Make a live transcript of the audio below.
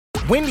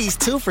Wendy's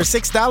 2 for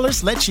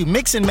 $6 lets you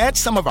mix and match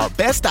some of our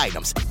best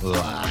items,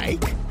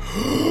 like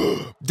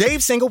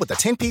Dave Single with a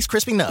 10-piece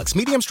crispy nugs,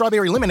 medium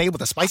strawberry lemonade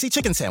with a spicy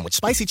chicken sandwich,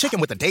 spicy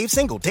chicken with a Dave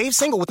Single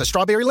with a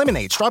strawberry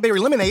lemonade, strawberry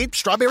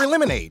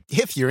lemonade,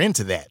 if you're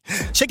into that.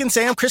 Chicken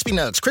Sam, crispy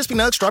nugs,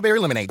 strawberry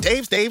lemonade,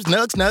 Dave's,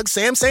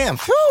 nugs, Sam.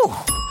 Whew.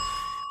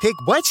 Pick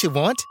what you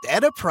want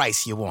at a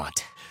price you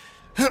want.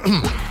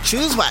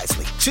 Choose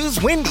wisely.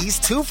 Choose Wendy's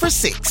 2 for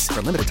 $6.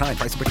 For limited time,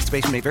 price and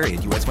participation may vary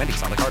at U.S.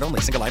 Wendy's. On the card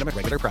only. Single item at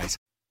regular price.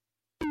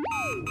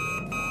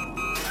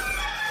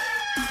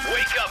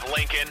 Wake up,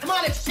 Lincoln. Come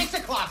on, it's 6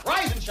 o'clock.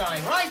 Rise and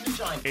shine, rise and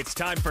shine. It's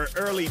time for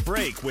Early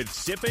Break with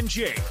Sip and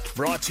Jake.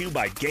 Brought to you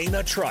by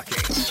Gaina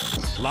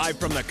Trucking. Live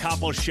from the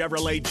Coppel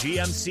Chevrolet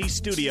GMC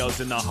studios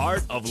in the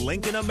heart of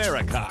Lincoln,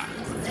 America.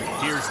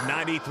 Here's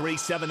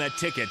 93.7 The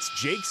Ticket's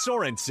Jake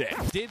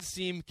Sorensen. Did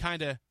seem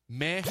kind of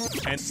meh.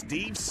 And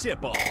Steve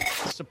Sipple.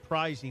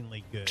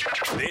 Surprisingly good.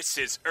 This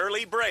is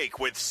Early Break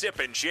with Sip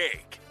and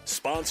Jake.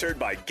 Sponsored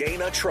by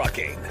Gaina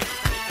Trucking.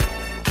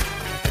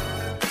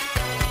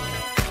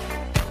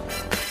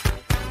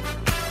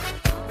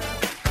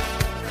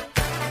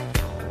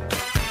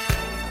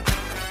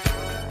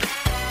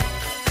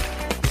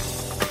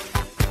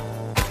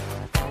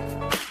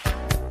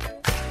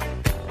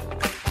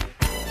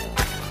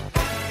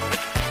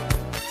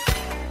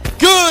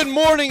 Good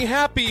morning,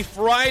 happy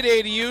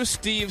Friday to you,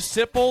 Steve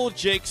Sipple,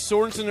 Jake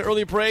Sorensen,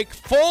 Early Break.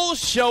 Full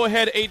show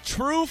ahead, a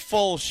true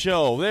full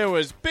show. There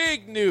was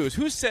big news.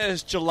 Who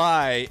says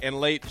July and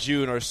late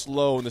June are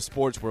slow in the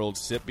sports world,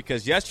 Sip?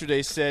 Because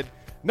yesterday said,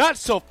 not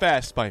so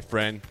fast, my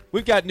friend.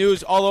 We've got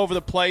news all over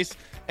the place.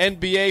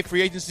 NBA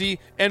free agency,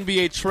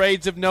 NBA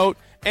trades of note,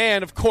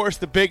 and, of course,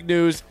 the big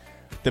news,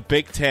 the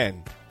Big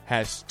Ten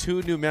has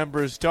 2 new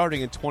members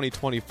starting in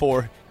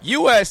 2024,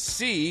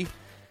 USC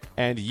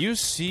and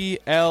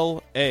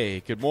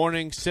UCLA. Good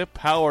morning, Sip.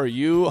 How are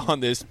you on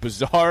this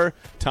bizarre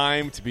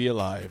time to be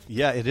alive?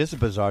 Yeah, it is a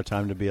bizarre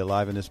time to be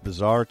alive, and it's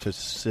bizarre to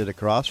sit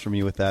across from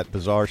you with that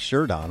bizarre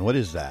shirt on. What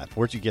is that?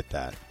 Where'd you get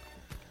that?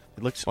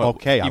 It looks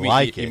okay. I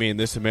like it. You mean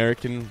this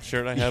American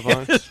shirt I have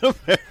on? This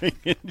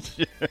American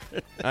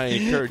shirt. I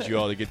encourage you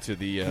all to get to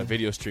the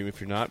video stream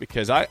if you're not,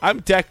 because I'm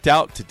decked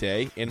out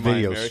today in my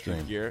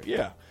American gear.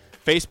 Yeah.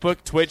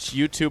 Facebook, Twitch,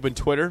 YouTube, and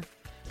Twitter.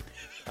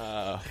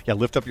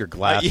 Lift up your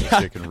glasses so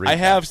you can read. I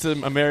have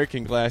some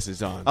American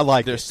glasses on. I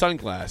like They're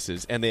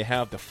sunglasses, and they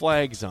have the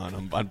flags on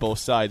them on both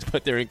sides,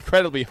 but they're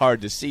incredibly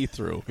hard to see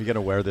through. You're going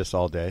to wear this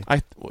all day?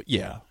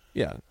 Yeah.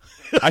 You're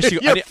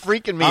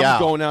freaking me out. I'm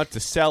going out to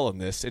sell in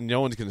this, and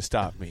no one's going to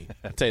stop me.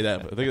 I'll tell you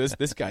that. But look at this.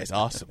 This guy's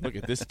awesome. Look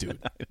at this dude.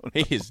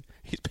 He's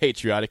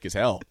patriotic as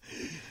hell.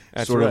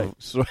 That's right.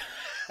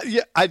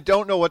 Yeah, I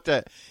don't know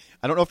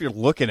if you're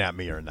looking at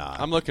me or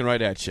not. I'm looking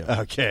right at you.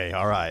 Okay,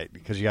 all right,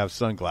 because you have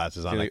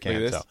sunglasses on. I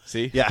can't tell.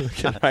 See? Yeah.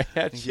 Looking right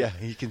at you. Yeah,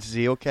 you can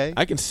see okay?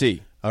 I can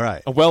see. All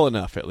right. Well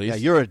enough, at least.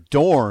 Yeah, you're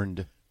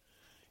adorned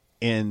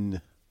in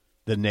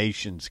the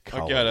nation's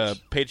colors.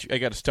 I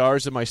got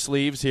stars in my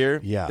sleeves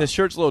here. Yeah. This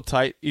shirt's a little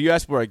tight. You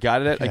asked where I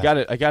got it at.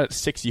 Yeah. I got it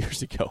 6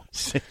 years ago.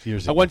 6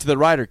 years ago. I went to the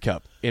Ryder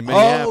Cup in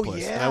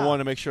Minneapolis. Yeah. And I wanted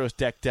to make sure it was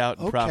decked out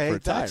and proper attire.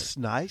 That's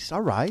nice. All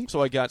right.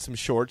 So I got some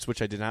shorts,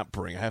 which I did not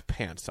bring. I have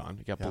pants on.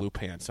 I got blue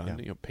pants on.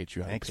 Yeah.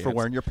 Patriotic Thanks pants. for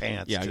wearing your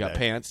pants Yeah, today. I got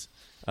pants.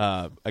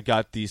 I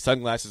got the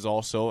sunglasses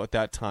also at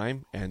that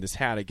time, and this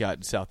hat I got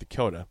in South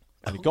Dakota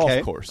on a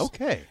golf course.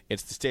 Okay.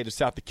 It's the state of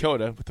South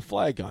Dakota with the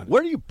flag on it.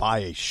 Where do you buy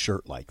a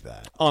shirt like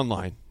that?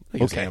 Online. I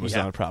think it's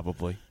Amazon,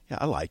 probably. Yeah,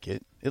 I like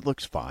it. It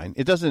looks fine.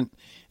 It doesn't.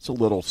 It's a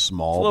little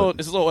small.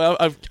 It's a little.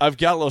 I've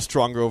got a little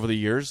stronger over the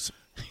years.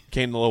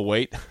 Gained a little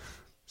weight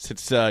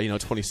since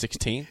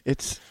 2016.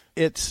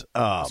 Let's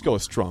go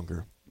with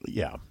stronger.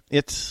 Yeah,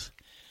 it's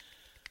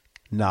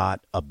not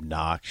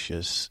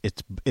obnoxious.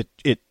 It.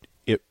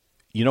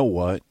 You know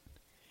what?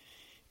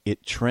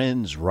 It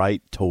trends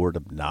right toward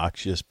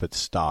obnoxious, but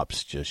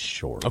stops just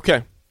short.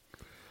 Okay.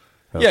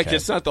 Yeah,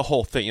 it's not the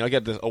whole thing. I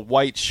got a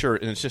white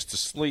shirt, and it's just the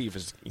sleeve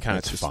is kind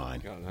of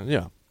fine.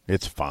 Yeah,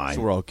 it's fine.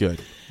 So we're all good.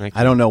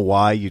 I don't know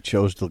why you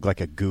chose to look like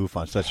a goof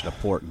on such an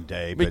important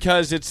day.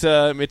 Because it's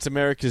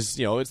America's.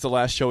 It's the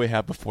last show we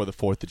have before the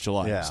 4th of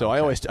July. Yeah, so I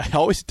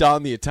always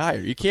don the attire.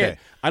 You can't.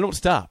 Okay. I don't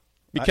stop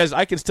because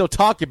I can still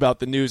talk about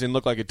the news and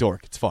look like a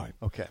dork. It's fine.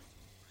 Okay.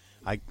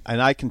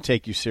 I can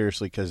take you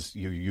seriously because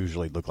you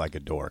usually look like a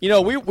dork.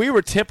 We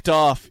were tipped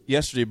off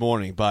yesterday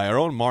morning by our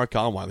own Mark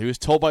Onweiler. He was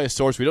told by a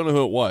source, we don't know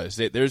who it was,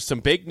 there's some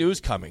big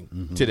news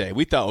coming today.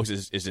 We thought,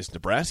 is this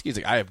Nebraska? He's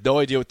like, I have no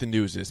idea what the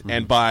news is.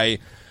 And by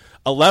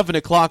 11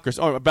 o'clock or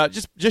so, or about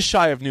just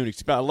shy of noon,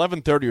 about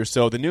 11:30 or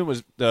so, the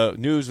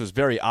news was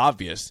very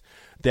obvious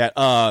that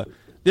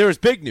there was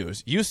big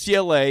news.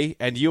 UCLA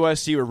and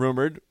USC were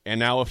rumored and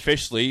now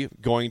officially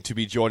going to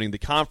be joining the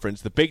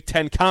conference, the Big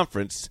Ten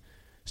Conference,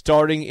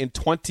 starting in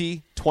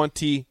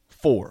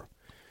 2024.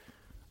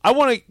 I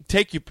want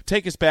to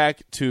take us back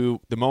to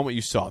the moment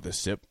you saw this,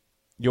 Sip.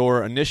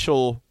 Your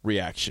initial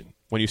reaction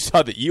when you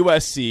saw that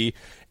USC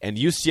and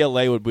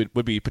UCLA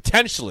would be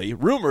potentially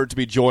rumored to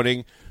be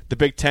joining the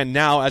Big Ten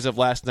now, as of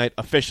last night,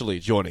 officially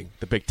joining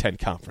the Big Ten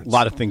Conference. A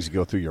lot of things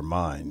go through your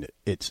mind.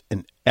 It's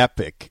an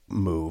epic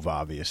move,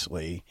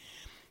 obviously.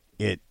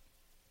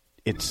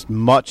 It's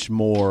much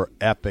more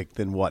epic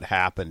than what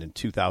happened in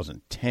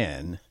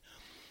 2010.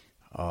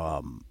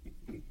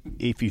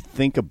 If you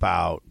think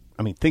about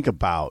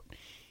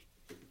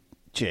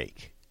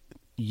Jake,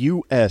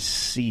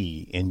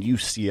 USC and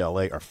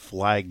UCLA are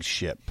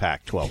flagship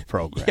Pac-12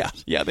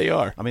 programs. Yeah, they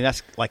are. I mean,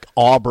 that's like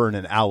Auburn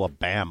and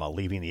Alabama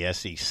leaving the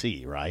SEC,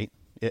 right?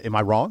 Am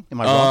I wrong?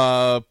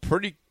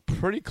 Pretty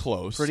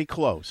close. Pretty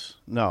close.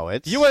 No,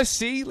 it's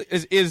USC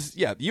is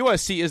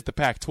USC is the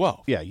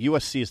Pac-12. Yeah,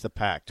 USC is the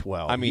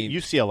Pac-12. I mean,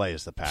 UCLA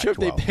is the Pac-12. Sure,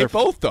 they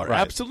both are.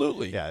 Right.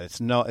 Absolutely. Yeah, it's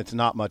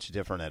not much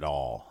different at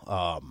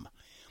all.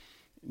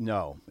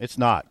 No, it's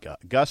not.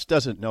 Gus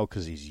doesn't know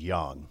because he's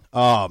young.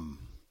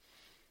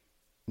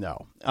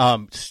 No.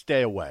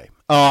 Stay away.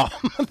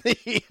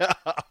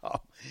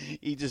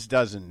 He just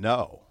doesn't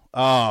know.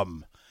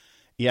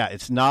 Yeah,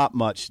 it's not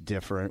much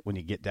different when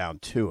you get down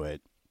to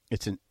it.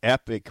 It's an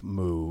epic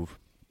move.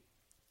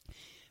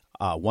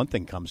 One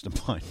thing comes to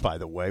mind, by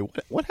the way.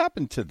 What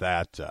happened to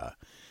that?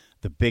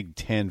 The Big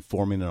Ten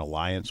forming an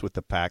alliance with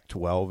the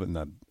Pac-12 and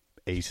the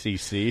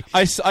ACC.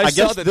 I saw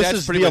that. This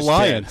is the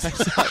alliance.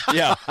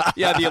 Yeah,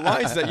 the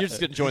alliance that you're just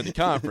going to join the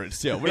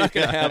conference. Yeah, we're not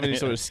going to have any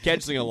sort of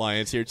scheduling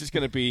alliance here. It's just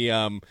going to be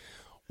we're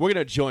going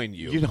to join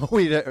you. You know,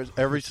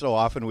 every so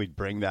often we'd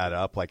bring that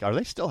up. Like, are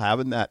they still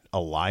having that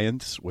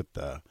alliance with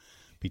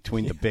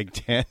between the Big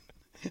Ten?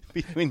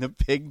 Between the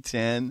Big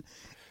Ten.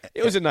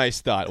 It was a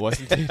nice thought,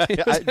 wasn't it?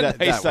 It was a nice that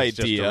was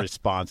idea. Just a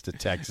response to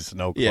Texas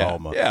and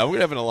Oklahoma. Yeah, we're going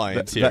to have an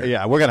alliance here.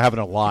 Yeah, we're going to have an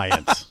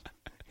alliance.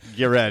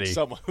 Get ready.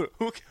 Someone,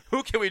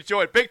 who can we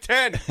join? Big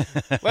Ten.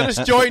 Let us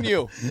join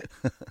you.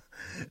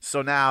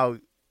 So now,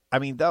 I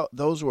mean,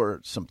 those were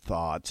some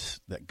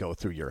thoughts that go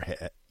through your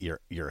head.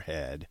 Your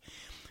head.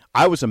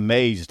 I was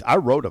amazed. I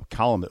wrote a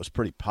column that was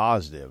pretty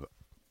positive,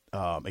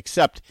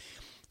 except,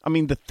 I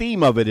mean, the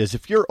theme of it is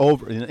if you're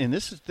over, and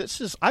this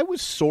is. I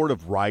was sort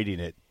of writing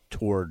it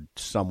toward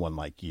someone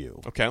like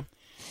you. Okay.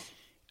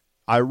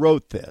 I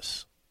wrote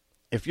this.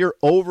 If you're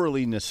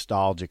overly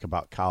nostalgic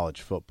about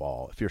college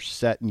football, if you're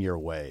set in your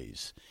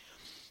ways,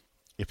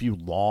 if you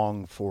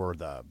long for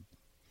the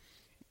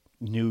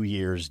New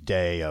Year's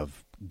Day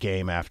of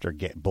game after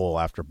game, bowl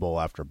after bowl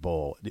after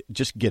bowl,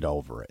 just get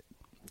over it.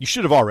 You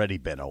should have already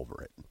been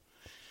over it.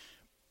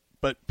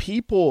 But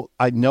people,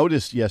 I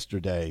noticed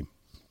yesterday,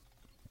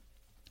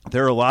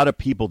 there are a lot of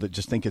people that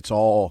just think it's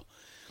all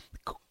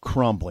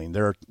crumbling.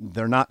 They're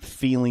not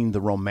feeling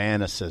the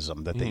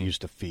romanticism that they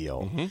used to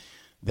feel. Mm-hmm.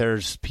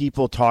 There's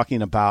people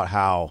talking about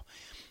how,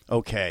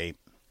 okay,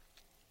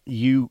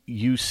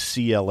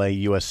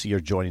 UCLA, USC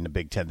are joining the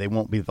Big Ten. They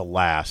won't be the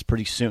last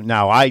pretty soon.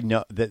 Now, I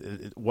know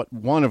that what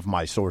one of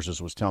my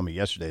sources was telling me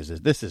yesterday is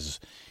that this is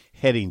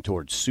heading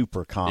towards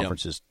super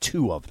conferences,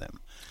 two of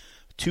them.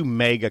 Two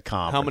mega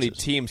conferences. How many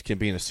teams can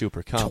be in a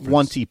super conference?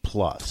 20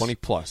 plus. 20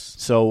 plus.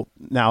 So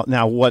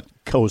now what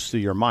goes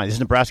through your mind? Is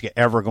Nebraska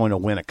ever going to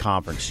win a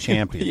conference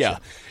championship? Yeah.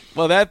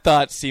 Well, that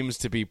thought seems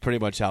to be pretty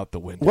much out the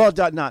window. Well,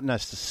 not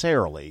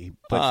necessarily,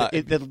 but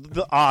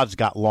the odds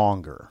got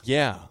longer.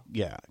 Yeah.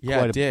 Yeah.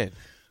 It did.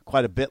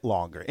 Quite a bit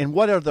longer. And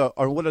what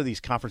are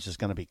these conferences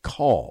going to be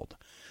called?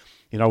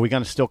 You know, are we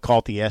going to still call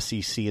it the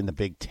SEC and the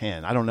Big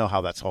Ten? I don't know how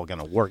that's all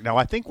going to work. Now,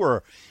 I think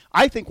we're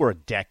a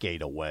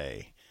decade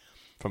away.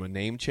 From a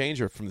name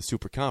change or from the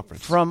super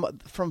conference?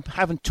 From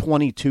having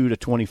 22 to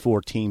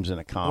 24 teams in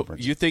a conference.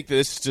 Well, you think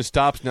this just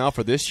stops now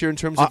for this year in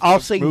terms of I'll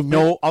say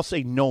movement? I'll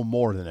say no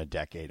more than a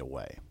decade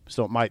away.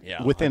 So it might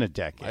within a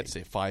decade. I'd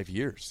say 5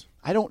 years.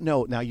 I don't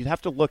know. Now you'd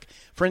have to look.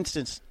 For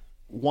instance,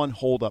 one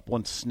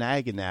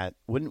snag in that,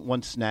 wouldn't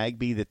one snag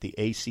be that the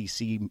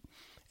ACC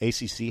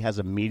has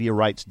a media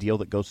rights deal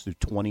that goes through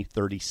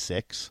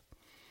 2036?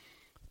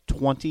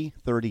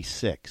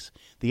 2036.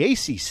 The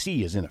ACC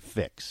is in a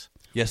fix.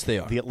 Yes, they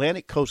are. The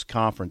Atlantic Coast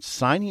Conference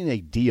signing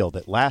a deal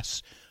that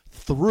lasts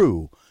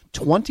through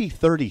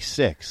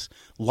 2036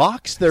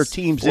 locks their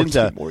teams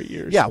into more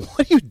years. Yeah,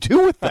 what do you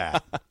do with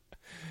that?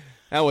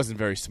 That wasn't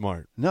very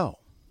smart. No,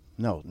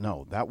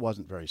 that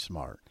wasn't very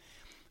smart.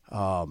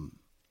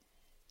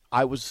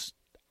 I was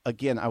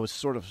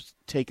sort of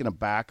taken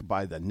aback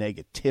by the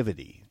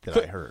negativity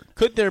that I heard.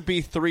 Could there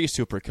be 3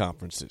 super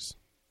conferences?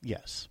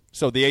 Yes.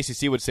 So the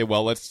ACC would say,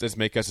 well, let's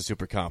make us a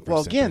super conference.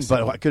 Well, again,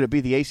 but could it be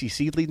the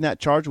ACC leading that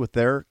charge with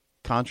their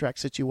contract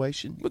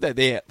situation? Well,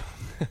 they'd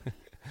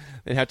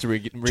have to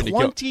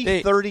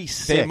renegotiate.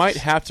 2036. They might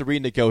have to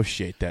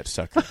renegotiate that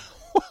sucker.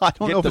 I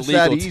don't know if it's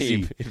that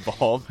easy.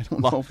 Involved. I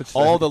don't know if it's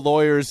all the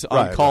lawyers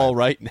on call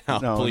right now.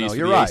 No, please,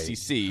 you're the right.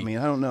 ACC. I mean,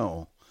 I don't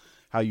know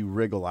how you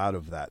wriggle out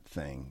of that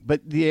thing.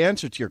 But the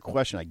answer to your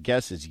question, I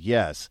guess, is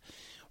yes.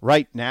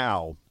 Right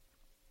now,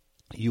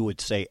 you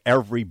would say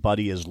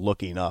everybody is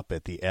looking up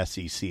at the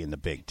SEC and the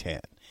Big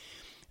Ten.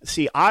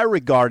 See, why I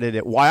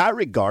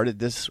regarded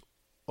this.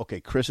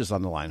 Okay, Chris is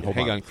on the line. Hold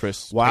Hang on,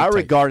 Chris. Why I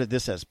regarded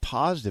this as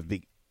positive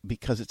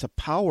because it's a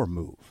power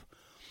move.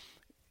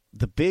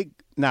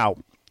 Now,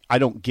 I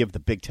don't give the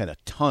Big Ten a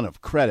ton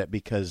of credit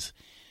because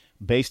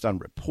based on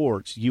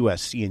reports,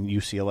 USC and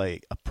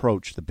UCLA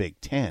approach the Big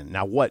Ten.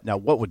 Now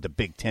what would the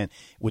Big Ten,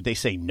 would they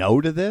say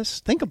no to this?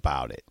 Think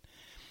about it.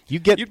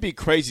 You'd be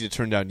crazy to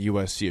turn down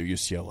USC or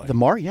UCLA. The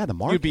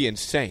market. You'd be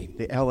insane.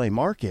 The LA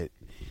market.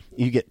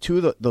 You get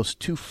those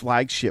two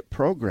flagship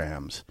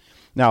programs.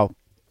 Now,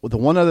 the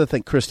one other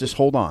thing, Chris, just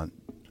hold on,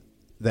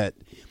 that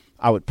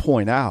I would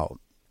point out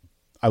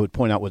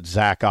what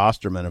Zach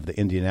Osterman of the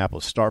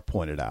Indianapolis Star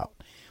pointed out,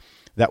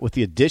 that with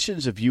the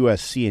additions of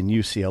USC and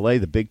UCLA,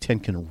 the Big Ten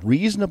can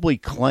reasonably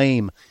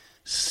claim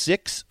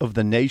 6 of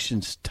the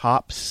nation's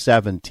top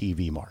 7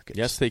 TV markets.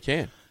 Yes, they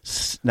can.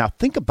 Now,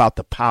 think about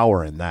the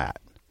power in that.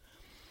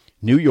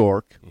 New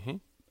York,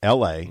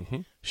 L.A.,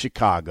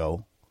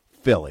 Chicago,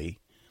 Philly,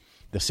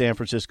 the San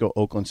Francisco,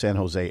 Oakland, San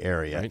Jose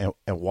area, Right.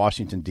 and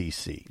Washington,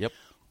 D.C. Yep.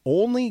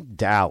 Only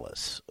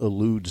Dallas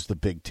eludes the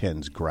Big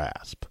Ten's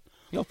grasp.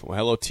 Well,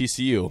 hello,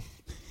 TCU.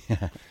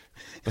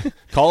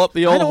 Call up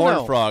the old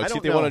Horned Frogs. See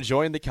if they want to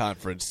join the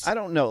conference. I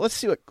don't know. Let's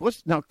see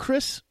what's now.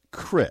 Chris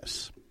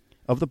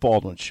of the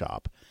Baldwin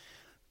Shop,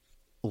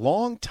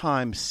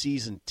 longtime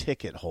season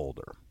ticket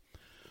holder.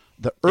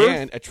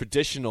 And a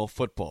traditional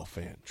football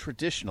fan.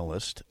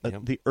 Traditionalist.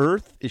 Yep. The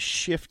earth is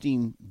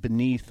shifting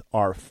beneath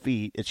our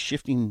feet. It's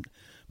shifting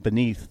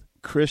beneath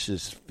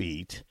Chris's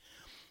feet.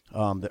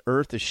 The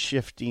earth is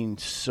shifting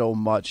so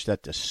much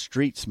that the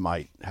streets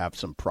might have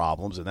some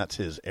problems, and that's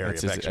his area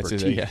of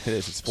expertise. It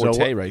is. It's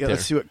forte right there.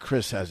 Let's see what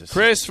Chris has to say.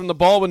 Chris from the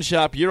Baldwin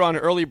Shop, you're on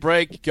early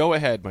break. Go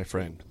ahead, my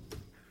friend.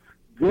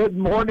 Good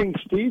morning,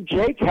 Steve.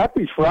 Jake,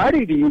 happy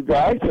Friday to you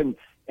guys, and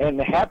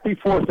happy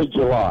 4th of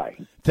July.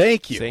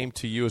 Thank you. Same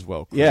to you as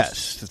well, Chris.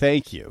 Yes,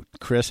 thank you.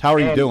 Chris, how are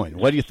you doing?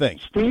 What do you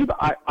think? Steve,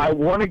 I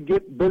want to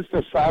get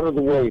business out of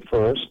the way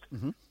first.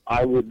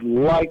 I would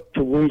like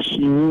to wish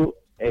you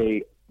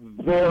a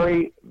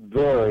very,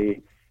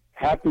 very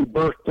happy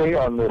birthday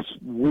on this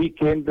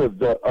weekend of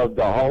the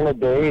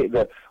holiday.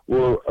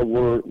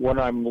 When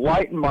I'm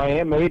lighting my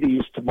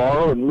M80s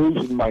tomorrow and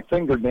losing my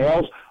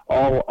fingernails,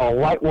 I'll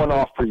light one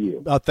off for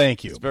you. Oh,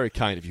 thank you. It's very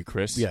kind of you,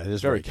 Chris. Yeah, it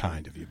is very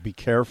kind of you. Be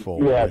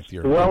careful Yes. with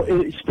your. Well,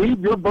 Steve,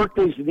 your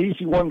birthday's an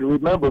easy one to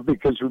remember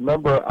because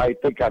remember, I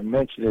think I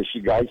mentioned this,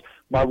 you guys.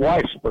 My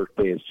wife's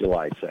birthday is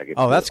July 2nd.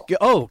 Oh, that's good.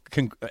 Oh,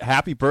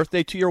 happy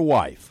birthday to your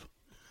wife.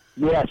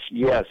 Yes,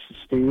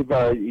 Steve.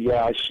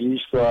 Yeah,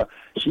 she's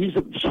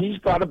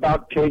got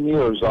about 10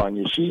 years on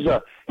you. She's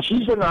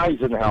an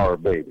Eisenhower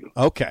baby.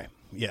 Okay.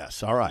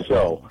 Yes. All right.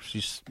 So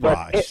she's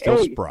spry.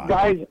 Still spry.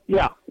 Guys,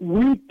 yeah,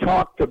 we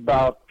talked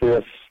about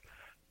this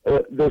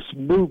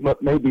movement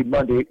maybe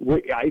Monday.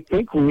 I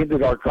think we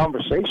ended our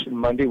conversation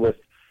Monday with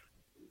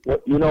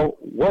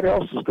what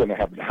else is going to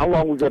happen? How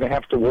long are we going to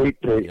have to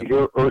wait to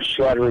hear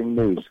earth-shattering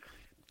news?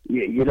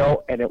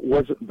 And it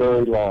wasn't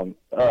very long.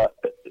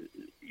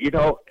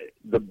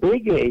 The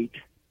Big 8,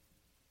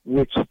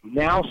 which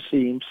now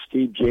seems,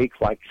 Steve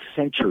Jake, like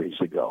centuries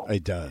ago.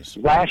 It does.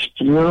 Last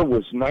year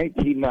was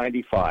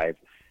 1995,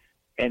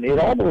 and it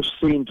almost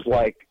seems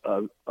like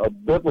a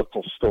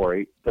biblical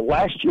story. The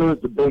last year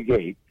of the Big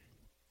 8,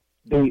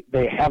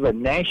 they have a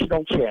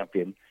national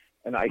champion,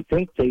 and I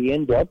think they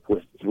end up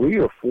with 3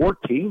 or 4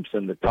 teams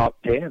in the top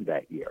 10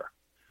 that year.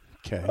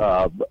 Okay.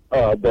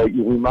 But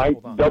we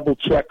might double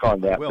check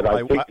on that. But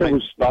I think there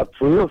was about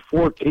 3 or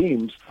 4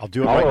 teams. I'll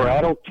do it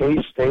Colorado, right now.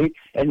 K-State.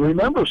 And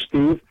remember,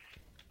 Steve,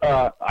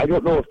 I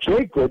don't know if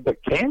Jake would, but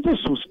Kansas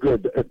was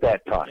good at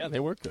that time. Yeah, they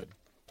were good.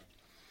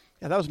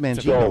 Yeah, that was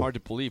It's Mangino. hard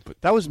to believe,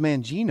 but That was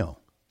Mangino.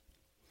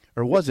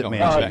 Or was it No,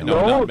 Mangino?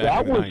 not back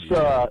that in the was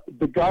 90s.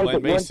 the guy Glenn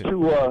that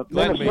Mason. went to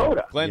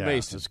Minnesota. Glenn Yeah,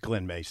 Mason. It's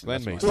Glenn Mason.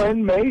 Glenn That's Mason. right.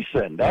 Glenn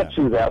Mason. That's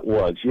who that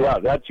was. Yeah,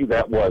 that's who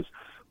that was.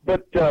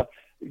 But,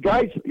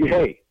 guys,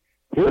 hey,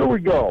 here we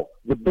go.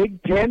 The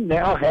Big Ten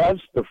now has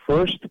the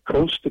first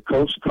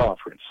coast-to-coast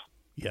conference.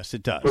 Yes,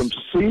 it does. From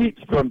sea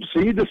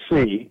to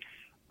sea.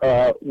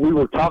 We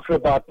were talking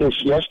about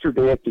this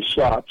yesterday at the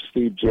shop,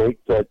 Steve Jake,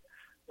 that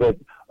a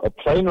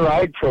plane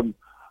ride from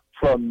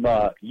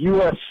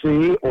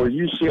USC or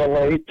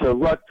UCLA to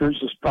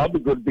Rutgers is probably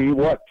going to be,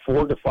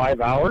 4 to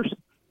 5 hours?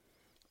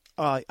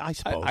 I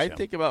suppose. I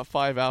think about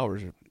 5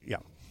 hours. Yeah.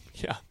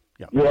 Yeah.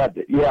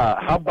 Yeah.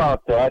 How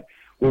about that?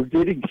 We're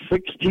getting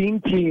 16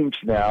 teams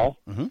now.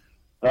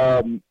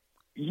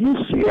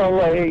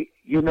 UCLA,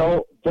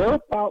 they're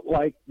about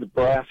like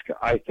Nebraska,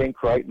 I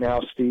think, right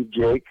now, Steve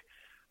Jake.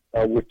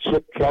 With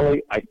Chip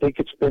Kelly, I think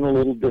it's been a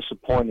little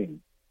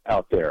disappointing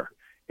out there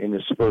in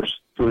his first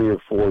 3 or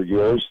 4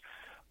 years.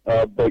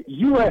 But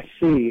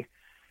USC,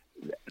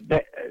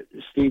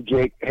 Steve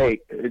Jake, hey,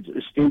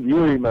 Steve, you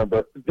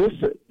remember, this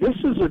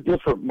is a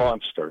different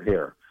monster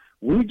here.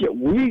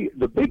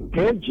 The Big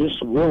Ten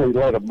just really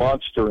let a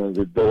monster in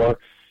the door,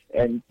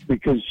 and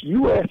because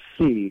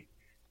USC,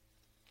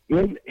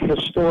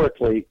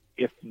 historically,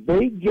 if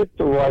they get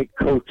the right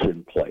coach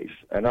in place,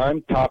 and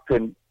I'm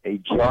talking a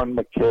John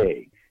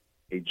McKay,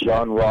 a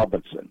John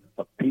Robinson,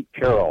 a Pete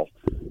Carroll,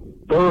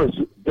 they're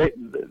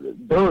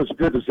as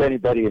good as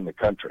anybody in the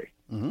country.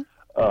 In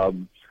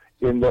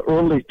the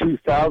early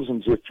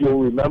 2000s, if you'll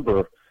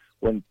remember,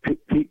 when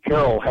Pete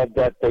Carroll had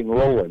that thing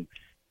rolling,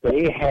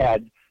 they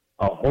had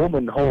a home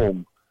and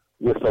home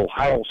with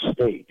Ohio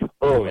State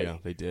early. Oh, yeah,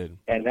 they did.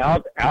 And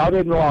out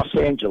in Los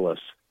Angeles,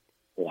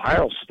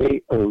 Ohio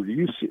State or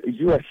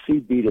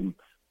USC beat them,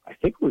 I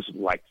think it was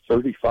like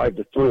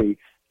 35-3.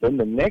 Then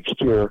the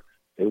next year,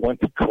 they went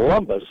to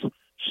Columbus,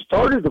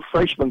 started a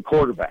freshman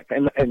quarterback,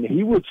 and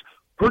he was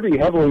pretty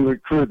heavily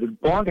recruited.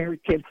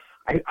 Blonde-haired kid.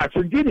 I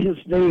forget his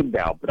name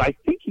now, but I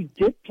think he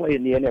did play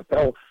in the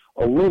NFL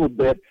a little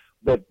bit.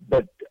 But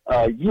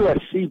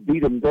USC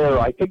beat him there.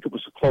 I think it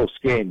was a close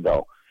game,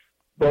 though.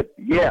 But,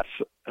 yes,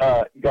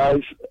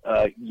 guys,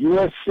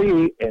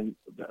 USC and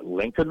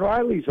Lincoln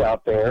Riley's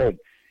out there, and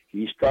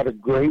he's got a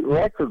great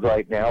record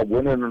right now,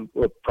 winning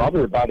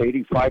probably about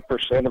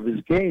 85% of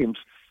his games.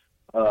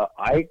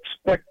 I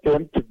expect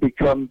them to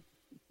become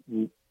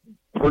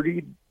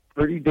pretty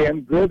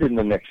damn good in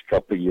the next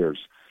couple of years.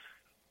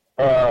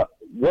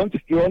 Once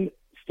again,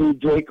 Steve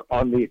Jake,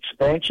 on the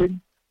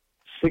expansion,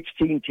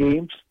 16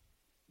 teams,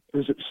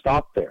 does it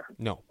stop there?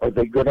 No. Are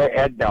they going to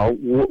add, now,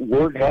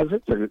 word has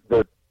it,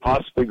 they're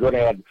possibly going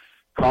to add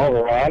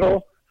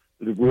Colorado,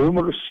 the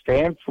rumor,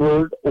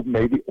 Stanford, or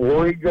maybe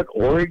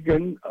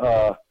Oregon.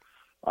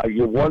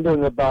 You're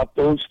wondering about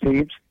those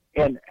teams.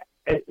 And,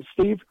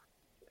 Steve,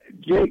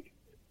 Jake,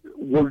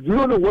 we're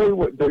doing away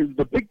with,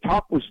 the big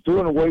talk was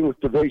doing away with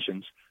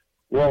divisions.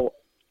 Well,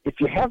 if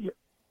you have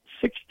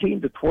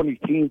 16 to 20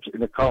 teams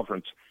in a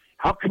conference,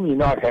 how can you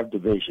not have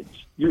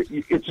divisions?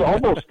 It's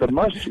almost a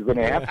must. You're going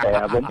to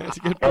have them. That's a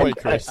good point,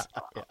 Chris.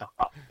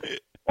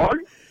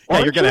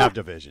 You're going to have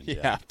divisions. You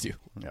have to.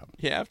 Yeah.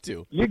 You have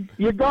to.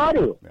 You got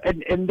to. Yeah.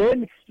 And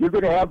then you're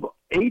going to have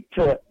 8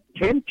 to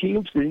 10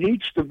 teams in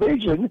each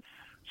division.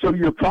 So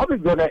you're probably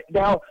going to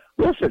now.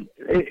 Listen,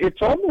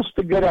 it's almost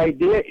a good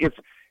idea if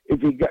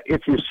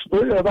you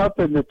split it up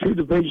into 2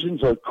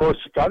 divisions. Of course,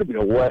 it's got to be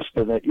the West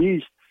and the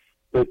East.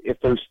 But if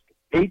there's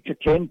 8 to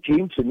 10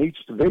 teams in each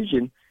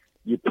division,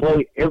 you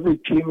play every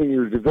team in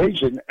your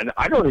division, and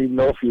I don't even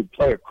know if you'd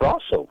play a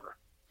crossover.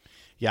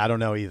 Yeah, I don't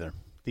know either.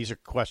 These are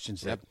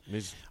questions that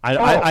Yep.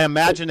 I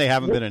imagine they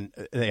haven't been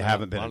A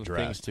lot of addressed.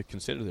 things to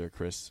consider there,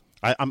 Chris.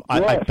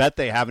 I bet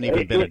they haven't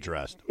even been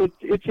addressed.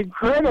 It's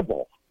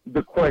incredible,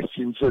 the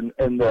questions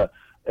and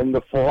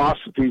the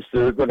philosophies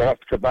that are going to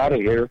have to come out of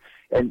here.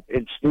 And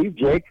Steve,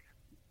 Jake,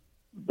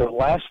 the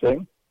last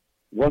thing,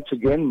 once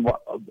again,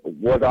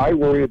 what I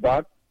worry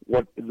about,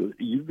 what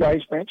you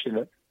guys mentioned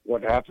it,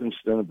 what happens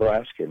to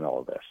Nebraska in all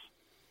of this.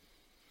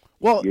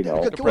 Well,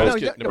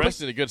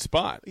 Nebraska's in a good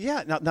spot.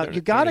 Yeah, now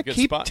you got to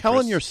keep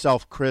telling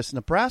yourself, Chris,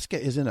 Nebraska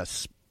is in a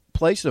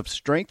place of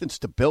strength and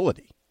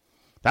stability.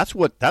 That's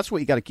what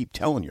you got to keep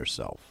telling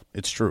yourself.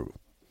 It's true.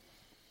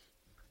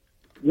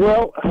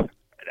 Well,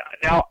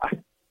 now,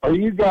 are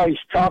you guys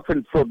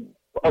talking from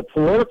a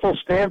political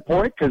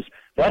standpoint? Because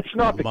that's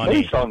not the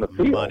case on the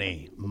field.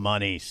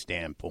 Money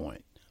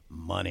standpoint.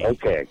 Money.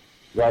 Okay,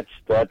 that's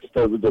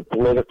the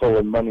political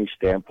and money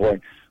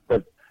standpoint.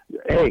 But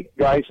hey,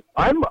 guys,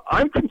 I'm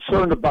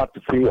concerned about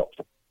the field,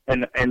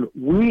 and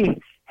we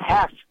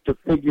have to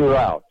figure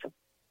out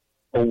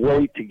a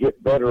way to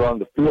get better on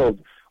the field.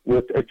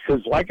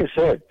 Because, like I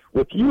said,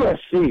 with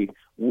USC,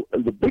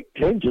 the Big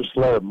Ten just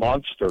let a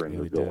monster in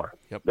the door.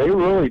 Yep. They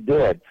really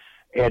did.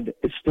 And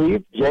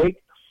Steve,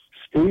 Jake,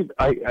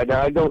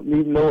 I don't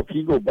even know if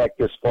you go back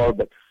this far,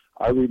 but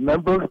I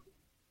remember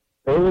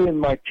early in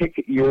my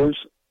ticket years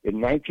in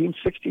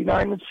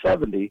 1969 and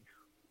 70,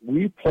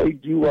 we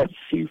played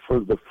USC for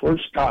the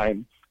first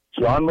time.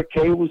 John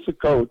McKay was the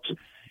coach,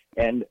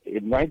 and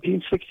in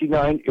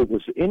 1969, it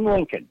was in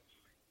Lincoln.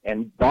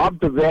 And Bob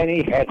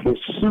Devaney had his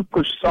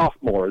super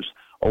sophomores,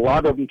 a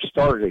lot of them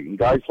starting,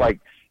 guys like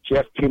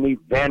Jeff Kinney,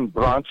 Van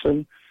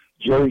Bronson,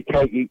 Jerry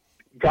Kagi,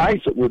 guys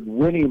that would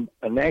win him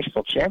a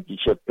national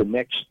championship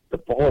the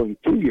following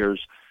 2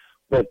 years.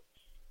 But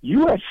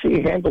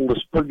USC handled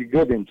us pretty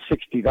good in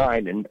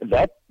 69, and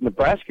that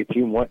Nebraska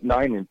team went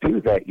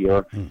 9-2 that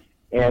year.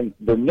 And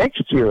the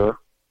next year,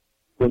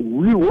 when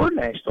we were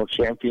national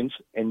champions,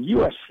 and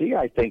USC,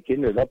 I think,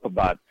 ended up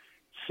about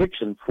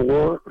 6-4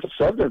 or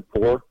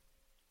 7-4,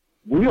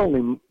 we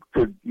only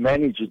could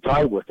manage a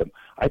tie with them.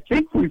 I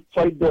think we've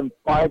played them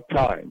 5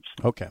 times.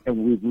 Okay.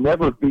 And we've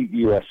never beat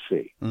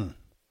USC.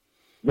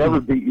 Never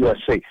beat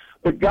USC.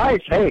 But, guys,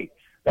 hey,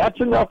 that's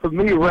enough of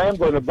me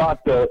rambling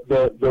about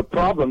the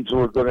problems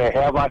we're going to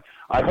have. I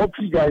hope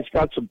you guys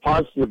got some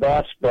positive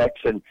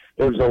aspects, and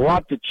there's a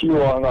lot to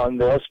chew on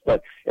this.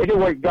 But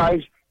anyway,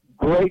 guys,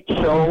 great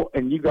show,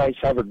 and you guys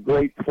have a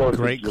great 4th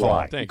of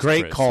July. Thanks,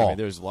 Great Chris. call. I mean,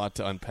 there's a lot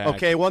to unpack.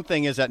 Okay, one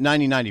thing is that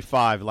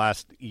 1995,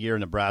 last year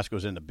Nebraska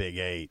was in the Big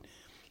 8.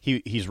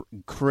 He's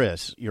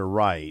Chris, you're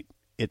right.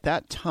 At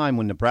that time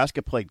when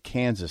Nebraska played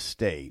Kansas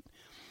State,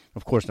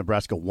 of course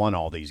Nebraska won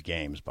all these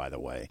games, by the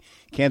way.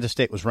 Kansas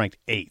State was ranked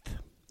 8th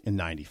in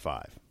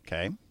 95.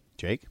 Okay,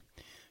 Jake?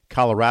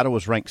 Colorado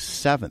was ranked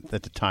 7th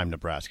at the time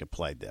Nebraska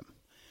played them.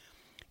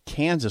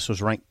 Kansas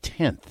was ranked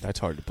 10th. That's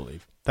hard to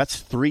believe. That's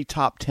 3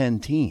 top 10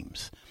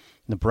 teams.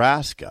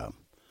 Nebraska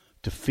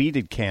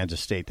defeated Kansas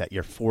State that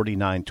year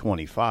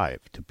 49-25,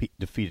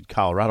 defeated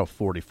Colorado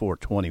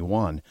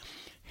 44-21,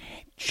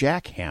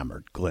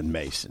 jackhammered Glen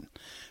Mason,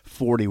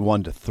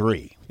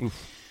 41-3.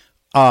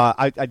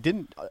 I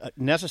didn't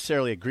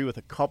necessarily agree with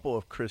a couple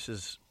of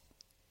Chris's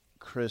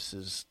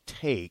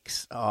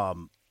takes.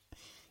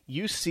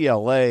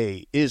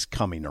 UCLA is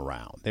coming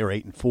around. They were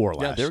 8-4 last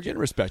year. Yeah, they were getting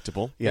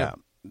respectable. Yeah.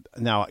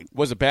 Now, it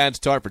was a bad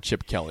start for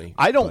Chip Kelly.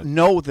 I don't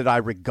know that I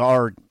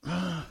regard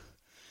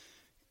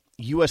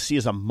USC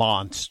as a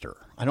monster.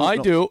 I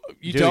do.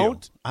 You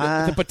don't? You?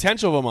 The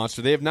potential of a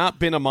monster. They have not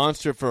been a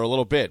monster for a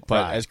little bit.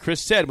 But right. As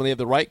Chris said, when they have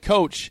the right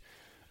coach,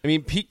 I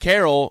mean, Pete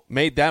Carroll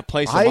made that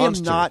place a monster. I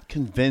am not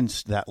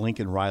convinced that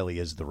Lincoln Riley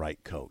is the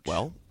right coach.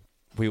 Well,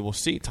 we will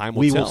see. Time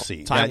will tell. We will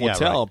see. Time will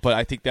tell. Right. But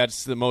I think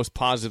that's the most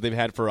positive they've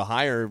had for a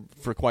hire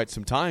for quite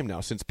some time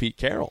now, since Pete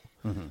Carroll.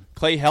 Mm-hmm.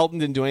 Clay Helton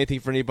didn't do anything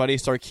for anybody.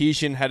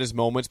 Sarkisian had his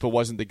moments, but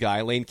wasn't the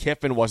guy. Lane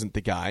Kiffin wasn't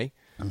the guy.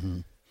 Mm-hmm.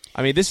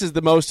 I mean, this is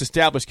the most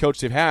established coach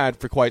they've had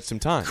for quite some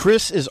time.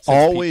 Chris is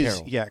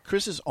always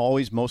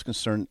most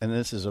concerned, and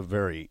this is a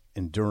very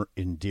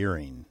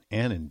endearing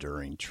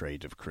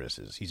trait of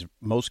Chris's. He's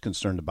most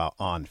concerned about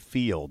the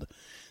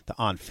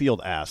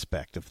on-field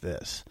aspect of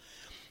this.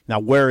 Now,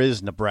 where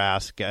is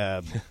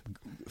Nebraska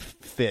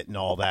fit and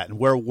all that, and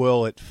where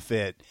will it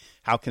fit?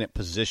 How can it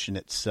position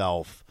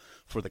itself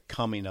for the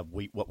coming of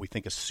what we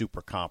think is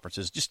super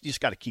conferences? You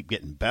just got to keep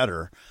getting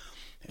better.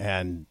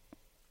 And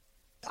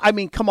I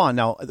mean, come on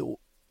now.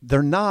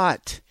 They're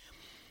not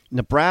 –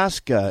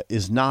 Nebraska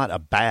is not a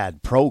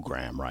bad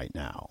program right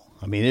now.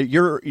 I mean,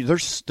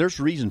 there's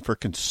reason for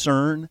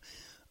concern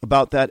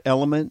about that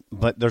element,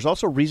 but there's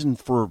also reason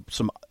for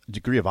some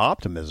degree of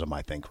optimism,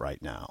 I think,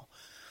 right now.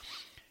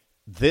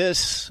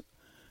 This,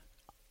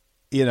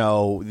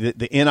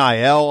 the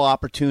NIL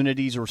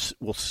opportunities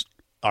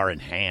are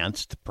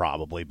enhanced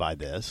probably by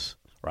this,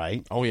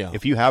 right? Oh, yeah.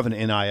 If you have an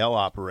NIL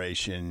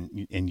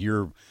operation and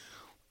you're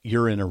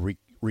in a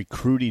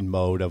recruiting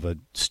mode of a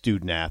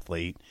student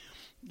athlete,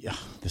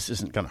 this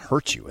isn't going to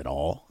hurt you at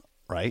all,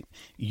 right?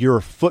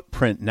 Your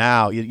footprint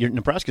now,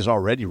 Nebraska's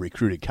already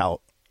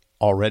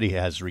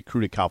has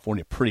recruited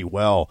California pretty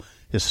well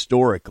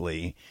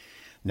historically.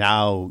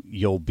 Now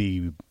you'll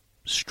be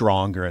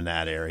stronger in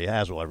that area,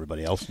 as will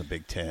everybody else in the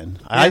Big Ten.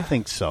 Yeah. I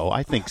think so.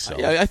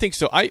 Yeah, I think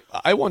so.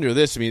 I wonder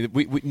this. I mean,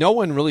 we no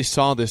one really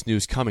saw this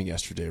news coming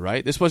yesterday,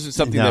 right? This wasn't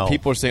something that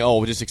people are saying, oh,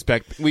 we'll just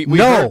expect. We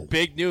heard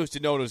big news to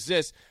know it was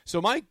this.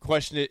 So my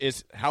question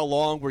is, how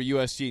long were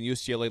USC and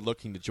UCLA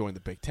looking to join the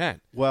Big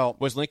Ten? Well,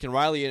 was Lincoln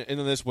Riley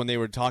into this when they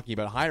were talking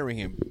about hiring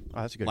him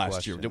that's a good last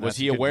question. year? Was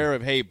he aware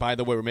of, hey, by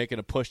the way, we're making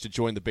a push to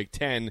join the Big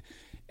Ten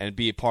and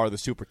be a part of the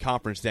super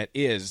conference that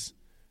is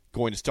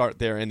going to start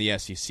there in the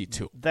SEC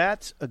too?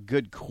 That's a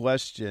good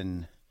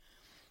question.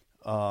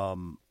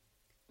 According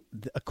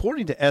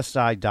to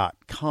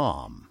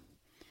SI.com,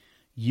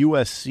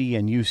 USC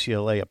and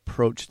UCLA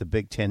approached the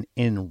Big Ten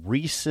in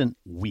recent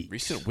weeks.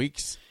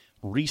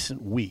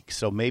 Recent weeks.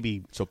 So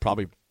maybe. So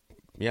probably,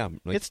 yeah.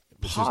 It's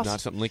this is not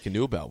something Lincoln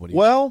knew about.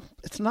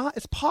 It's not.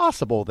 It's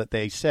possible that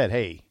they said,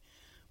 "Hey,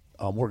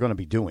 we're going to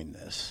be doing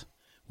this.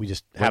 We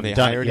just haven't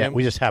done it yet.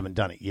 We just haven't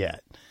done it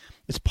yet."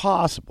 It's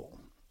possible.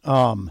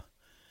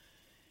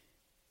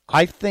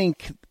 I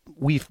think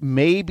we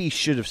maybe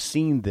should have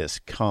seen this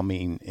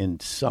coming in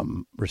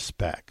some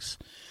respects.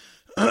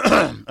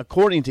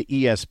 According to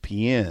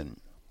ESPN,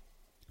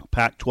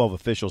 Pac-12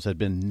 officials had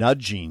been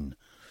nudging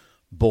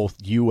both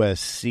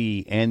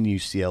USC and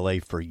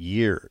UCLA for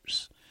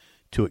years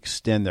to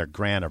extend their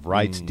grant of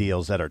rights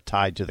deals that are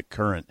tied to the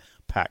current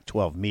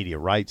Pac-12 media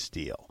rights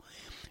deal.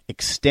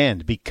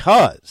 Extend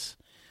because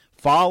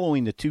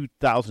following the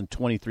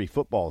 2023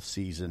 football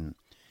season,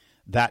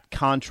 that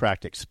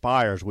contract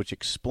expires, which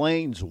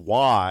explains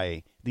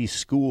why these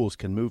schools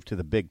can move to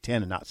the Big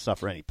Ten and not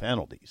suffer any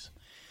penalties.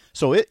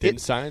 So it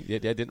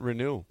didn't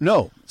renew.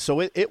 No,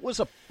 so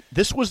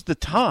this was the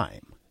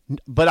time,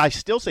 but I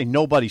still say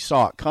nobody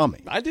saw it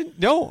coming. I didn't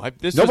know.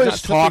 This Nobody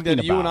was not something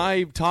that you and about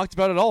I talked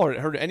about at all, or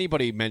heard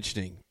anybody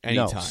mentioning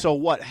anytime. No. So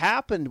what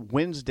happened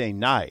Wednesday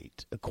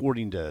night,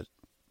 according to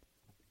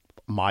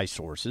my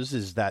sources,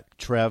 is that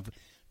Trev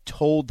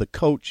told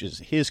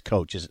his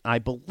coaches, I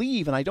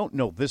believe, and I don't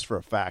know this for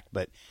a fact,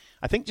 but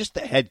I think just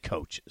the head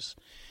coaches,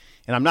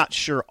 and I'm not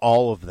sure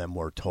all of them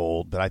were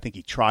told, but I think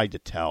he tried to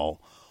tell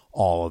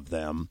all of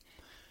them.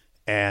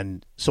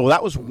 And so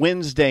that was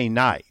Wednesday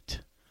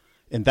night,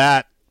 and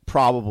that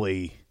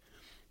probably,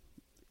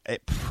 I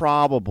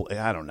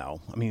don't know.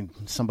 I mean,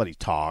 somebody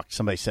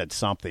said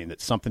something,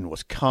 that something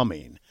was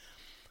coming.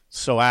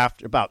 So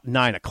after about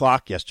 9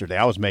 o'clock yesterday,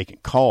 I was making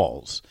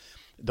calls.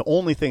 The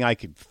only thing I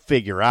could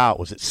figure out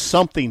was that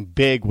something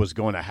big was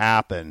going to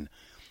happen,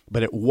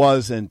 but it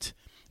wasn't.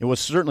 It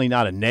was certainly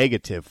not a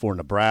negative for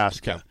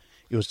Nebraska. Okay.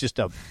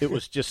 It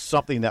was just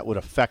something that would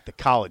affect the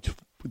college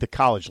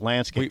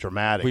landscape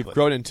dramatically. We've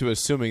grown into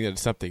assuming that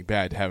it's something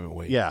bad, haven't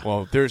we? Yeah.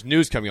 Well, there's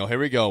news coming. Oh, here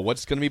we go.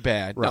 What's going to be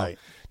bad? Right.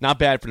 No, not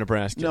bad for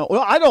Nebraska. No,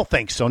 well, I don't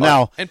think so.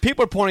 Now, and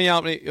people are pointing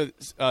out.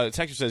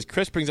 Texas says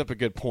Chris brings up a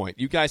good point.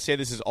 You guys say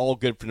this is all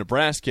good for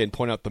Nebraska and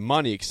point out the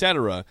money,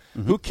 etc.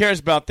 Mm-hmm. Who cares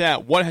about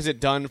that? What has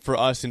it done for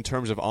us in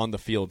terms of on the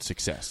field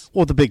success?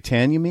 Well, the Big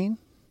Ten, you mean?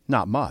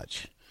 Not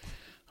much.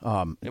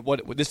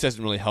 This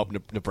doesn't really help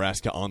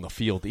Nebraska on the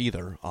field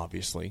either,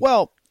 obviously.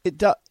 Well, it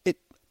does.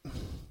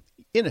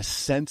 In a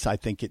sense, I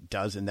think it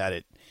does in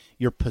that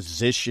you're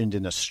positioned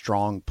in a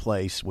strong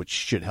place, which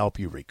should help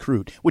you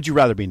recruit. Would you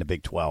rather be in the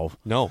Big 12?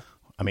 No.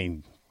 I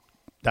mean,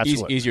 that's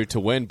easier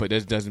to win, but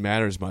it doesn't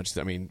matter as much.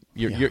 I mean,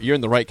 you're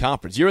in the right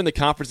conference. You're in the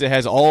conference that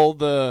has all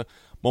the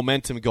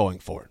momentum going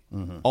for it.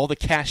 Mm-hmm. All the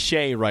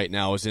cachet right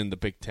now is in the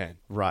Big Ten.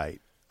 Right.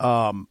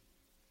 I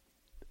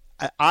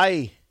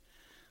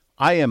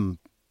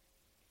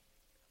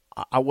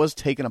was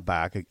taken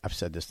aback. I've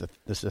said this. This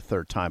is the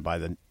third time by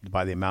the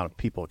amount of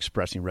people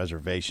expressing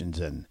reservations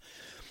and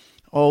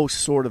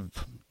sort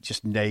of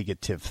just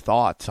negative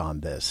thoughts on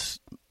this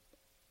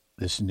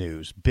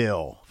news.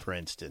 Bill, for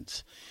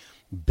instance,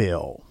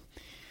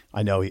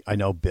 I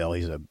know Bill.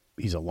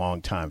 He's a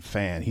longtime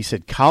fan. He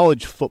said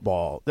college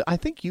football. I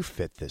think you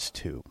fit this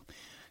too.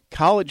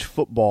 College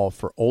football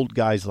for old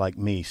guys like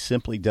me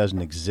simply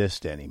doesn't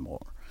exist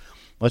anymore.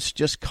 Let's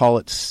just call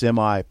it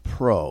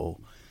semi-pro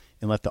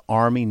and let the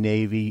Army,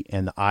 Navy,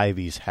 and the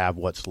Ivies have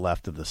what's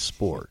left of the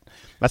sport.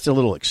 That's a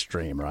little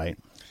extreme, right?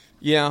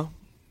 Yeah.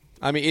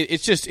 I mean,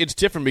 it's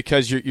different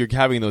because you're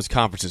having those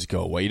conferences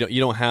go away. You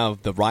don't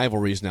have the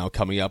rivalries now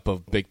coming up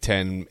of Big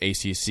Ten,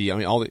 ACC. I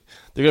mean,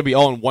 they're going to be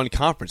all in one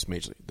conference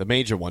majorly. The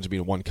major ones will be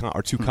in one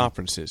or two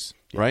conferences,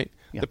 right?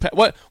 Yeah.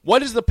 What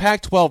does the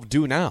Pac-12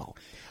 do now?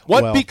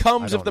 What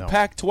becomes of the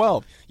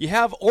Pac-12? You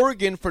have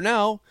Oregon for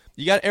now.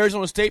 You got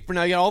Arizona State for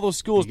now. You got all those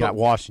schools. You got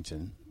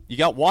Washington. You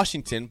got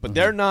Washington, but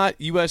they're not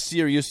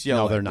USC or UCLA.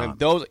 No, they're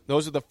not. And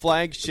those are the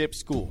flagship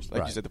schools,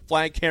 like you said, the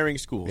flag-carrying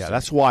schools. Yeah,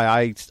 that's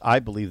why I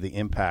believe the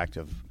impact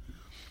of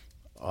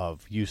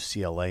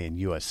UCLA and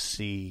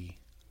USC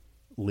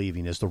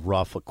leaving is the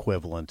rough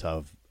equivalent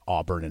of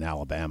Auburn and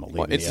Alabama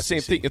leaving. It's the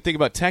same SEC. thing. Think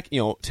about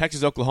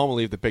Texas, Oklahoma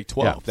leave the Big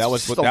 12. Yeah, That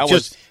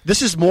was.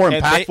 This is more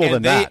impactful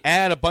than that. They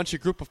add a bunch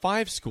of Group of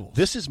 5 schools.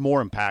 This is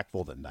more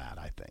impactful than that,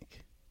 I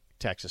think.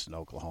 Texas and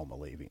Oklahoma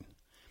leaving.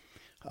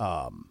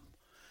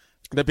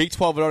 The Big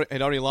 12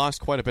 had already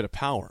lost quite a bit of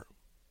power.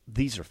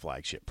 These are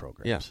flagship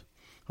programs. Yes.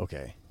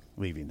 Okay,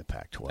 leaving the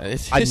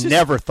Pac-12. I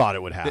never thought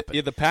it would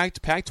happen. The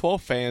Pac-12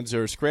 fans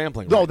are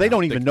scrambling. No, right they now.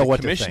 don't even know what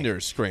to think.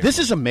 Commissioners scrambling. This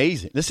is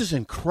amazing. This is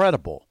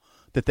incredible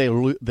that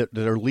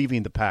they're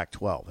leaving the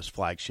Pac-12 as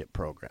flagship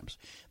programs.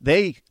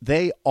 They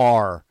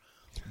define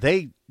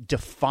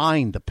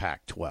the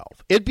Pac-12.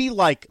 It'd be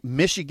like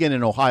Michigan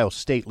and Ohio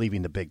State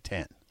leaving the Big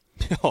Ten.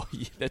 Oh,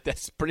 yeah,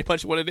 that's pretty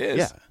much what it is.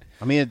 Yeah.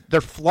 I mean, they're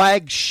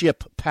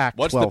flagship Pac-12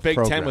 What's the Big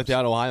programs. Ten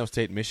without Ohio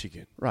State and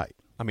Michigan? Right.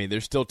 I mean,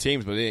 there's still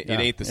teams, but it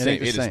ain't the same.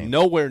 Ain't the It same. is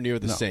nowhere near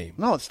the same.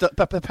 No, it's the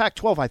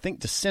Pac-12, I think,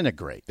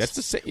 disintegrates. That's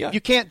the same. Yeah.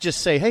 You can't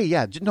just say, hey,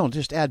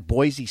 just add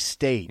Boise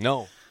State.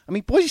 No. I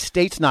mean, Boise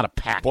State's not a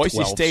Pac-12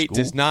 Boise State school.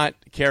 does not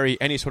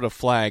carry any sort of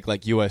flag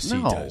like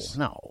USC does.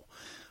 No.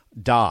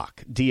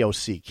 Doc,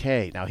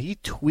 D-O-C-K. Now, he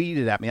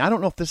tweeted at me. I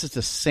don't know if this is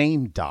the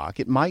same Doc.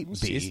 It might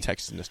be. He's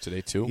texting us today,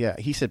 too. Yeah,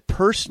 he said,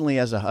 personally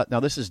as a – now,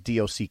 this is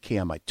D-O-C-K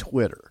on my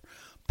Twitter.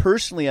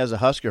 Personally as a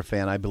Husker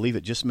fan, I believe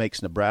it just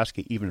makes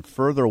Nebraska even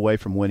further away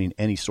from winning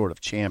any sort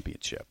of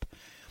championship.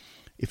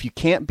 If you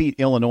can't beat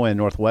Illinois and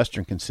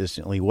Northwestern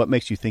consistently, what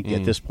makes you think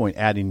at this point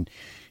adding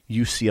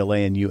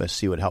UCLA and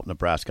USC would help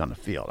Nebraska on the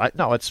field?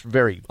 No, it's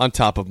very – on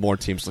top of more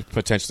teams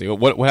potentially.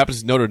 What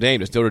happens to Notre Dame?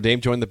 Does Notre Dame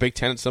join the Big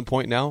Ten at some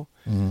point now?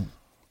 Mm-hmm.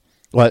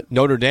 What?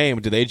 Notre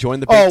Dame, do they join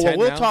the Big Ten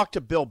we'll now? talk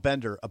to Bill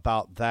Bender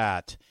about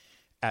that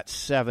at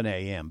 7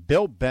 a.m.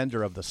 Bill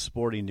Bender of the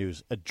Sporting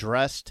News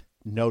addressed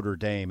Notre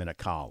Dame in a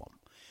column.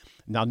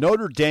 Now,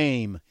 Notre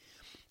Dame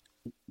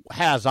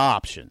has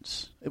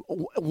options.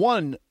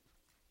 One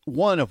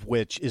of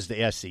which is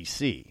the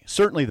SEC.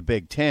 Certainly the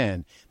Big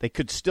Ten. They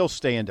could still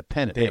stay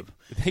independent.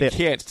 They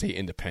can't stay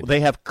independent.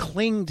 They have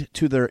clinged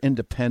to their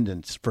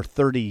independence for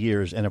 30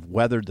 years and have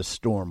weathered the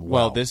storm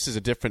well. Well, this is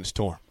a different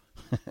storm.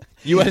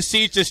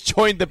 USC just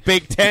joined the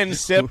Big Ten,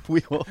 Sip.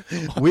 We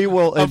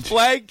will. A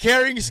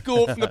flag-carrying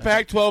school from the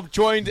Pac-12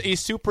 joined a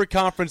super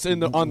conference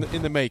in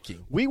the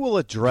making. We will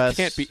address.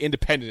 You can't be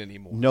independent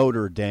anymore.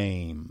 Notre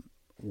Dame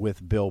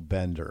with Bill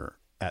Bender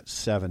at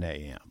 7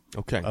 a.m.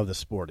 Okay. Of the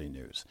Sporting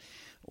News.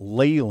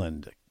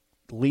 Leland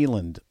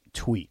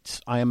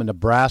tweets, I am a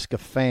Nebraska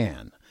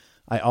fan.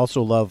 I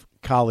also love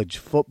college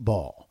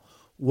football.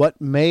 What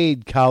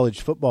made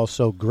college football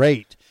so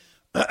great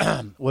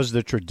was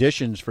the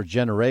traditions for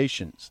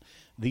generations.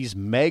 These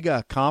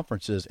mega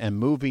conferences and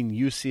moving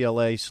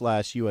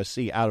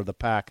UCLA/USC out of the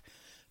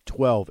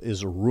Pac-12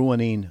 is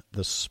ruining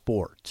the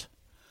sport.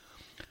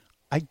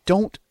 I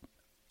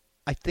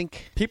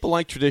think people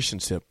like tradition,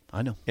 Sip.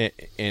 I know.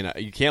 And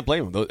you can't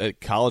blame them.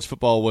 College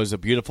football was a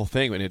beautiful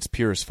thing in its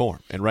purest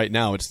form. And right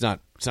now it's not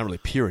really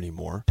pure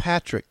anymore.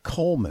 Patrick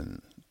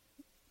Coleman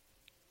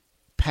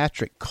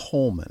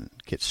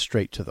gets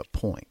straight to the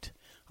point.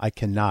 I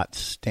cannot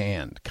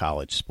stand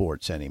college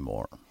sports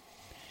anymore.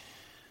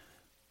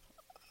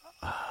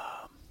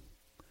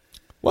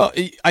 Well,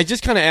 I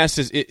just kind of asked,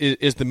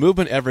 is the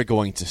movement ever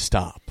going to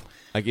stop?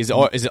 Like, is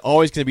it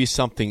always going to be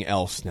something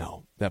else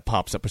now? that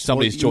pops up, or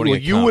somebody's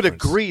joining. You would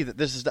agree that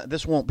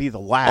this won't be the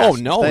last. Oh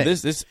no, thing.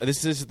 this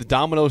is the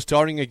domino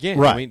starting again.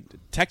 Right. I mean,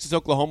 Texas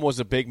Oklahoma was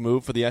a big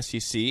move for the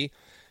SEC,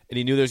 and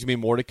he knew there's going to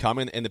be more to come,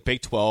 and the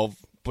Big 12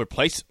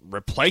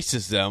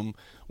 replaces them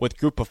with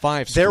Group of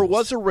 5 schools. There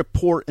was a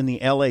report in the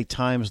LA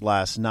Times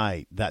last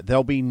night that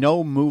there'll be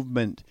no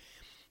movement.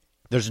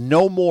 There's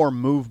no more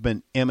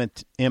movement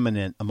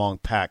imminent among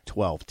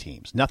Pac-12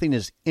 teams. Nothing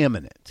is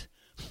imminent,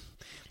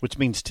 which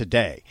means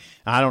today.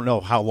 I don't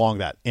know how long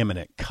that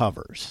imminent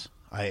covers.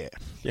 I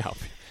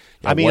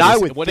mean,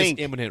 what is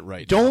imminent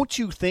right now? Don't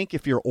you think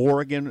if you're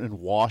Oregon and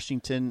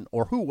Washington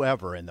or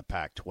whoever in the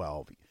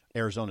Pac-12,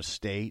 Arizona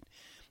State,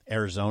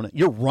 Arizona,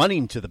 you're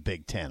running to the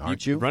Big Ten,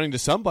 aren't you? Running to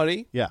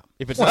somebody. Yeah.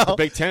 If it's not the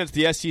Big Ten, it's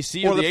the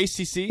SEC or the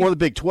ACC or the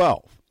Big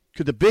 12.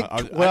 Could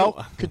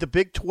the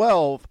Big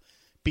 12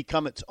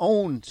 become its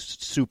own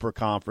super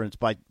conference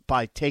by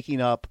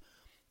taking up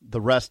the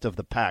rest of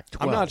the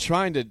Pac-12? I'm not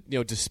trying to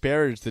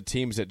disparage the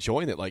teams that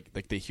join it,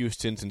 like the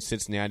Houstons and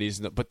Cincinnati's,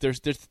 but there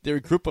are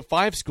a group of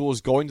 5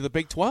 schools going to the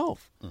Big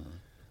 12. Mm-hmm.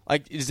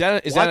 Like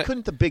why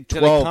couldn't the Big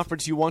 12 a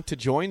conference you want to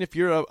join if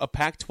you're a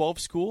Pac-12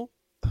 school?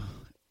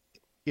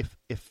 If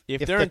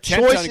the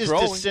choice is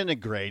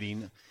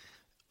disintegrating,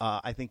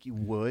 I think you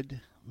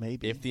would.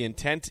 Maybe. If the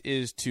intent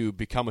is to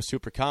become a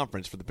super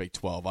conference for the Big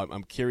 12,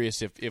 I'm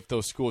curious if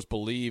those schools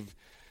believe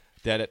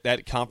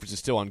that conference is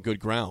still on good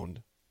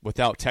ground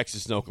without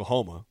Texas and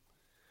Oklahoma,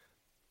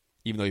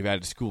 even though you've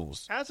added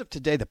schools. As of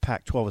today, the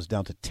Pac-12 is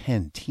down to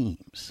 10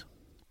 teams.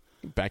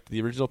 Back to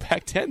the original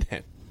Pac-10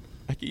 then,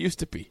 like it used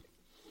to be.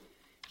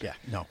 Yeah,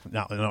 no,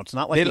 it's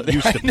not like it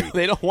used to be.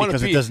 They don't want to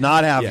be. Because it does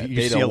not have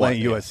UCLA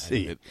and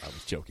USC. I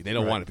was joking. They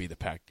don't want to be the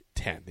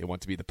Pac-10. They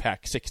want to be the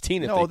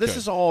Pac-16 No,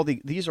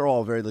 these are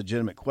all very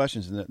legitimate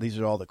questions, and these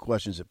are all the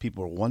questions that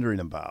people are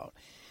wondering about.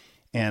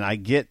 And I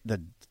get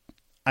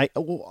I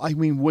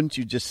mean, wouldn't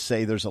you just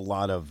say there's a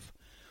lot of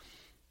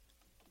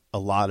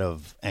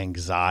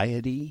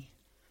anxiety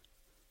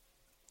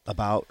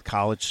about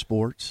college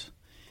sports?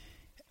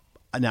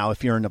 Now,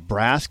 if you're a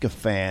Nebraska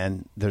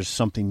fan, there's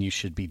something you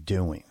should be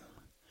doing.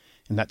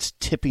 And that's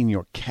tipping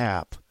your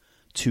cap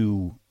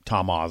to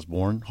Tom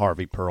Osborne,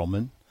 Harvey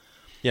Perlman,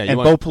 and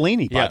Bo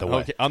Pelini, by the way.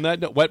 Okay. On that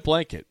note, Wet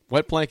Blanket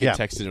Yeah.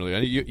 texted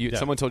earlier.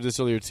 Someone told you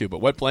this earlier too, but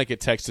Wet Blanket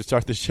texted to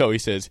start the show. He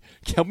says,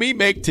 "Can we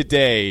make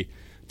today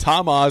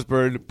Tom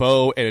Osborne,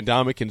 Bo, and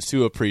Ndamukong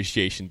Suh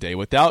Appreciation Day?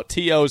 Without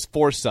T.O.'s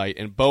foresight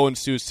and Bo and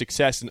Suh's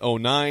success in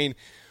 2009,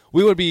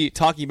 we would be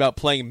talking about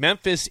playing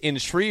Memphis in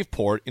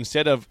Shreveport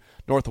instead of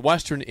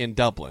Northwestern in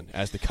Dublin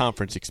as the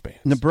conference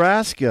expands."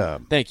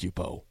 Nebraska. Thank you,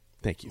 Bo.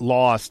 Thank you.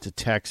 Lost to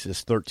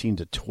Texas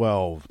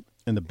 13-12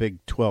 in the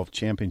Big 12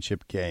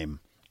 championship game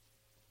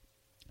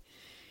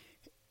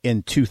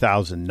in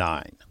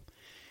 2009.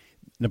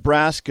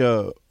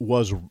 Nebraska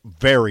was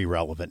very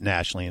relevant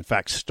nationally. In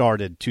fact,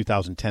 started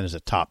 2010 as a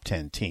top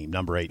 10 team,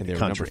 number 8 in the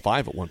country. Number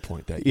 5 at one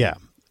point that year. Yeah,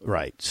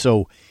 right.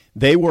 So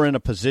they were in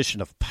a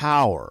position of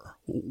power.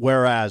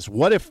 Whereas,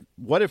 what if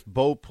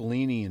Bo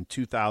Pelini in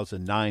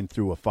 2009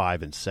 threw a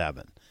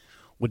 5-7?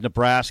 Would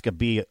Nebraska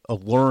be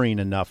alluring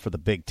enough for the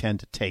Big Ten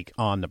to take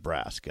on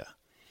Nebraska?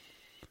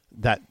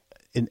 That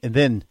and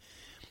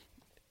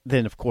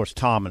then of course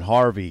Tom and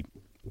Harvey,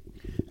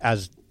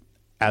 as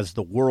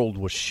the world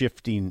was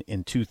shifting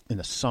in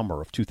the summer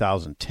of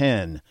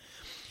 2010,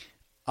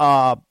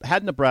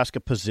 had Nebraska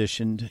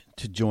positioned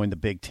to join the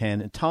Big Ten.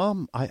 And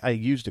Tom, I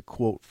used a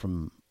quote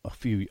from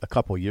a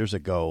couple of years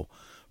ago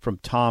from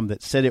Tom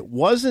that said it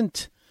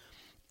wasn't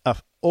an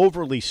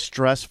overly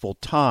stressful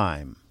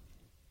time,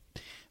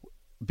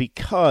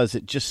 because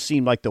it just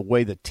seemed like the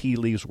way the tea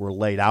leaves were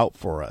laid out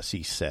for us,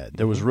 he said.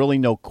 There was really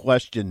no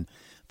question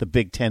the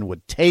Big Ten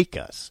would take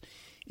us.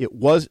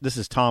 This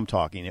is Tom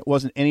talking, it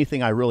wasn't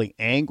anything I really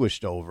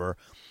anguished over.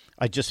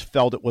 I just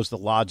felt it was the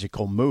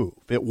logical move.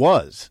 It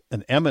was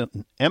an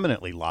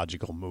eminently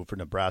logical move for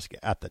Nebraska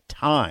at the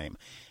time.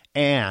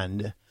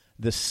 And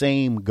the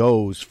same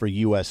goes for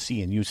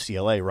USC and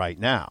UCLA right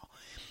now.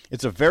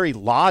 It's a very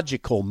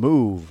logical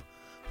move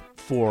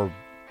for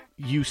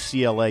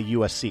UCLA,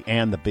 USC,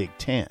 and the Big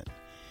Ten.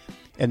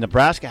 And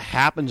Nebraska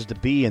happens to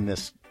be in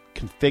this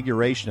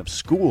configuration of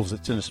schools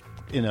that's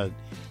in a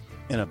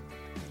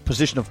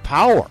position of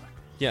power.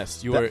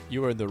 Yes, you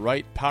are in the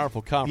right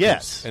powerful conference.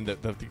 Yes. And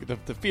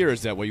the fear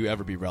is that will you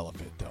ever be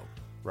relevant, though?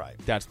 Right.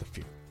 That's the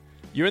fear.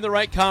 You're in the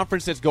right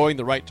conference that's going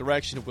the right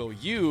direction. Will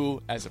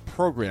you, as a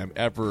program,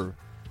 ever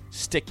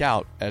stick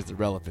out as the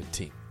relevant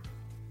team?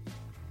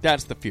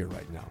 That's the fear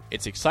right now.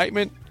 It's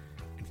excitement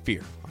and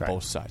fear on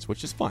both sides,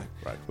 which is fine.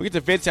 Right. We'll get to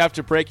Vince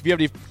after break. If you have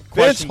any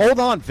questions, hold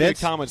on, Vince.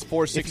 Comments,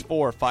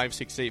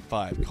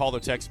 464-5685. Call or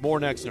text. More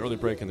next, an early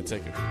break in the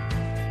ticket.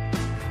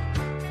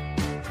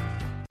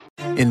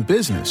 In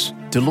business,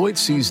 Deloitte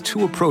sees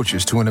two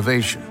approaches to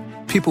innovation.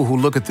 People who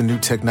look at the new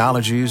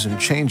technologies and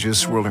changes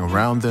swirling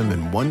around them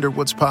and wonder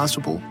what's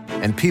possible,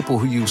 and people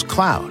who use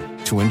cloud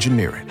to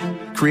engineer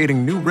it,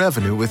 creating new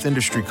revenue with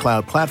industry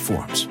cloud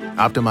platforms,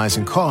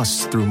 optimizing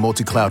costs through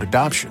multi-cloud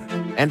adoption,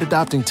 and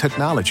adopting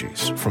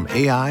technologies from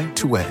AI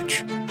to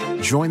edge.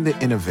 Join the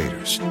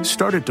innovators.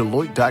 Start at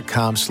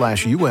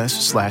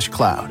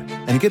Deloitte.com/US/cloud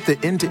and get the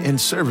end-to-end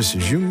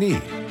services you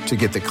need to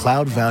get the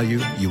cloud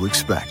value you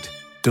expect.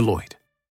 Deloitte.